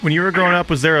When you were growing up,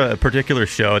 was there a particular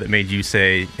show that made you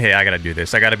say, hey, I got to do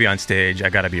this. I got to be on stage. I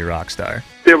got to be a rock star?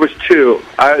 There was two.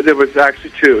 There was actually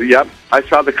two, yep. I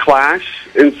saw The Clash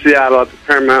in Seattle at the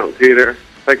Paramount Theater.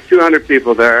 Like 200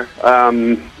 people there,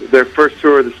 their first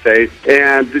tour of the States,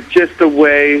 and just the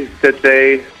way that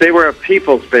they were a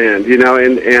people's band, you know,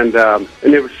 and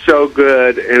it was so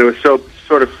good, and it was so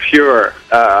sort of pure.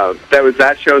 That was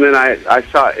that show, and then I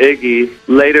saw Iggy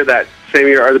later that same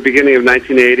year, or the beginning of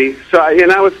 1980. So,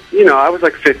 I was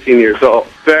like 15 years old.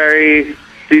 I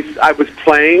was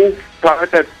playing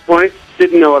at that point,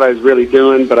 didn't know what I was really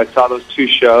doing, but I saw those two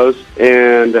shows,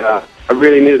 and I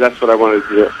really knew that's what I wanted to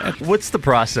do. What's the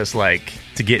process like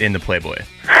to get into Playboy?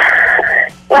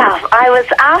 Well, I was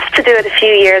asked to do it a few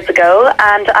years ago,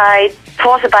 and I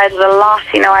thought about it a lot.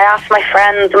 You know, I asked my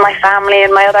friends and my family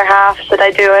and my other half, should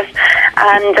I do it?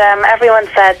 And everyone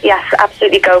said, yes,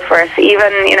 absolutely go for it.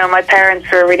 Even, my parents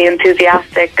were really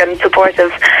enthusiastic and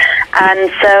supportive.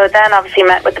 And so then obviously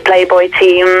met with the Playboy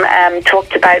team,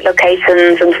 talked about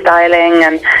locations and styling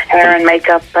and hair and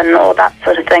makeup and all that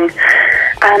sort of thing.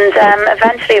 And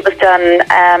eventually it was done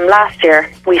last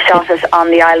year. We shot it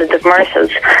on the island of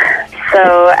Mauritius.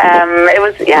 So it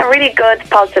was, really good,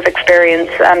 positive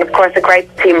experience, and of course a great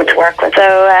team to work with. So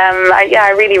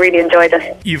I really, really enjoyed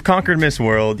it. You've conquered Miss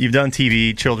World, you've done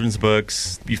TV, children's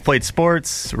books, you've played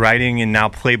sports, writing, and now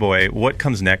Playboy. What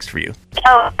comes next for you?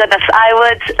 Oh, goodness. I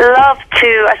would love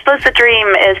to, I suppose the dream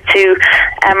is to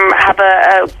have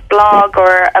a blog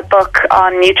or a book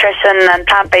on nutrition and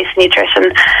plant-based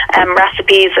nutrition,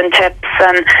 recipes and tips,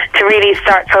 and to really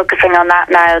start focusing on that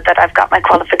now that I've got my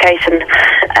qualification.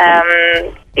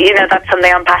 That's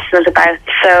something I'm passionate about.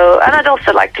 So, and I'd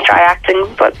also like to try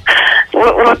acting, but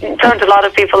don't a lot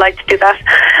of people like to do that?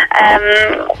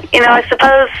 I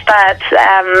suppose that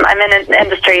I'm in an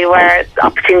industry where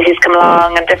opportunities come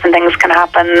along and different things can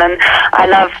happen, and I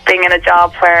love being in a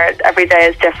job where every day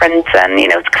is different, and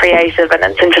it's creative and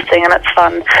it's interesting and it's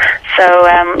fun. So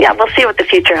we'll see what the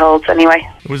future holds anyway.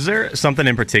 Was there something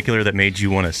in particular that made you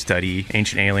want to study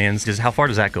ancient aliens? Because how far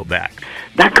does that go back?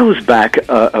 That goes back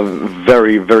a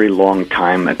very, very long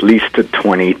time, at least to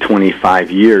 20,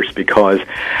 25 years, because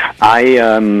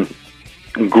I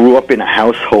grew up in a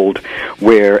household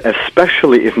where,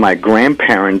 especially if my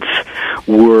grandparents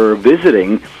were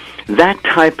visiting, that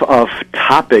type of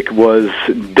topic was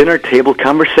dinner table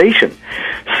conversation.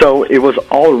 So it was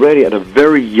already at a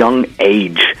very young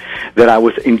age that I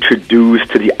was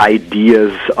introduced to the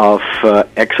ideas of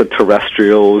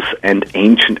extraterrestrials and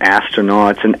ancient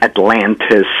astronauts and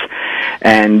Atlantis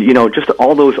and, just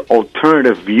all those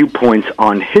alternative viewpoints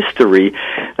on history.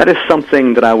 That is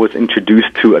something that I was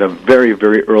introduced to at a very,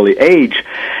 very early age.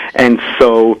 And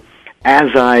so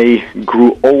as I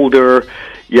grew older,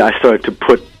 I started to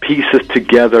put pieces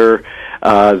together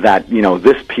that,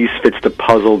 this piece fits the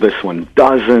puzzle, this one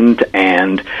doesn't,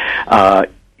 and,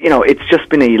 it's just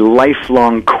been a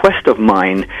lifelong quest of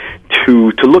mine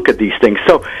to look at these things.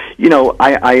 So,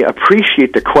 I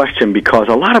appreciate the question, because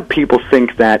a lot of people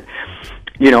think that,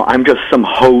 I'm just some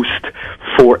host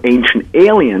for Ancient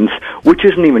Aliens, which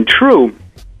isn't even true.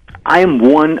 I am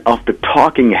one of the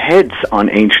talking heads on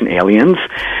Ancient Aliens,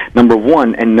 number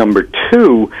one, and number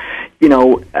two,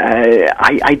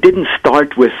 I didn't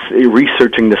start with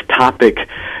researching this topic,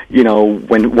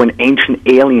 when Ancient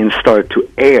Aliens started to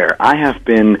air. I have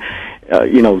been,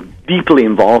 deeply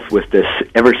involved with this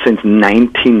ever since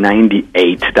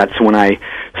 1998. That's when I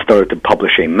started to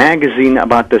publish a magazine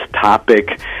about this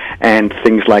topic and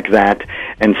things like that.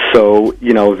 And so,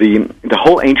 the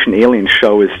whole Ancient Alien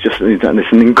show is just it's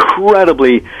an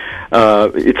incredibly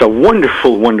it's a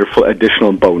wonderful, wonderful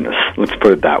additional bonus. Let's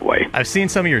put it that way. I've seen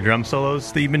some of your drum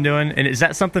solos that you've been doing, and is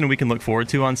that something we can look forward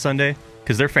to on Sunday?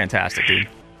 Because they're fantastic, dude.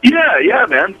 Yeah,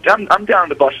 man. I'm down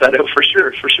to bust that out for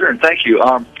sure, and thank you.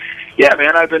 Yeah,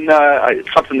 man, I've been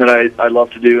it's something that I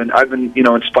love to do, and I've been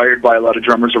inspired by a lot of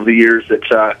drummers over the years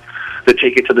that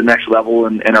take it to the next level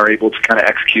and are able to kind of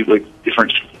execute like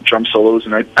different drum solos,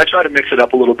 and I try to mix it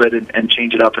up a little bit and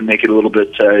change it up and make it a little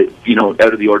bit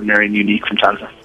out of the ordinary and unique from time to time.